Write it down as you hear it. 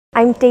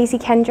I'm Daisy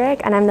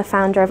Kendrick and I'm the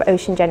founder of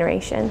Ocean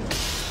Generation.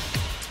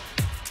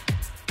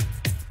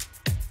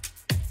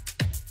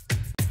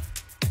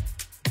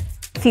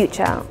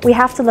 Future. We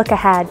have to look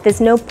ahead. There's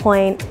no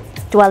point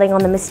dwelling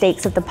on the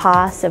mistakes of the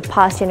past, of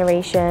past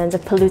generations,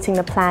 of polluting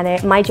the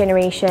planet. My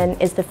generation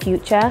is the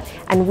future,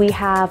 and we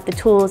have the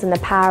tools and the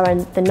power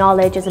and the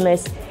knowledge as the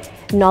most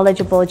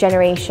knowledgeable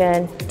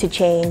generation to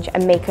change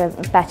and make a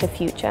better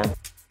future.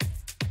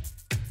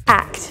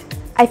 Act.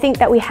 I think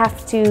that we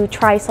have to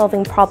try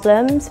solving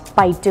problems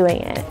by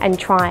doing it and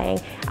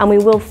trying, and we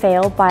will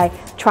fail by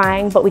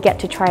trying, but we get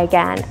to try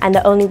again, and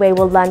the only way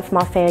we'll learn from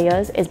our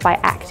failures is by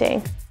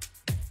acting.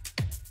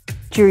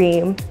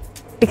 Dream,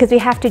 because we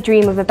have to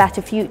dream of a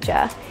better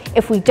future.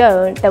 If we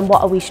don't, then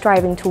what are we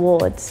striving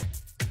towards?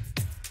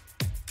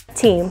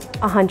 Team,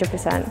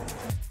 100%.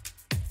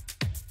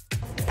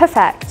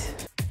 Perfect.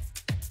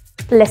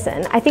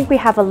 Listen, I think we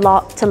have a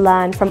lot to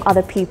learn from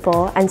other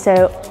people, and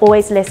so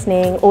always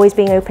listening, always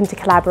being open to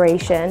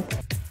collaboration.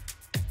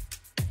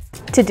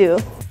 To do.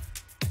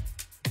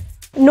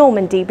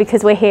 Normandy,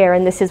 because we're here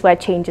and this is where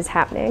change is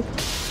happening.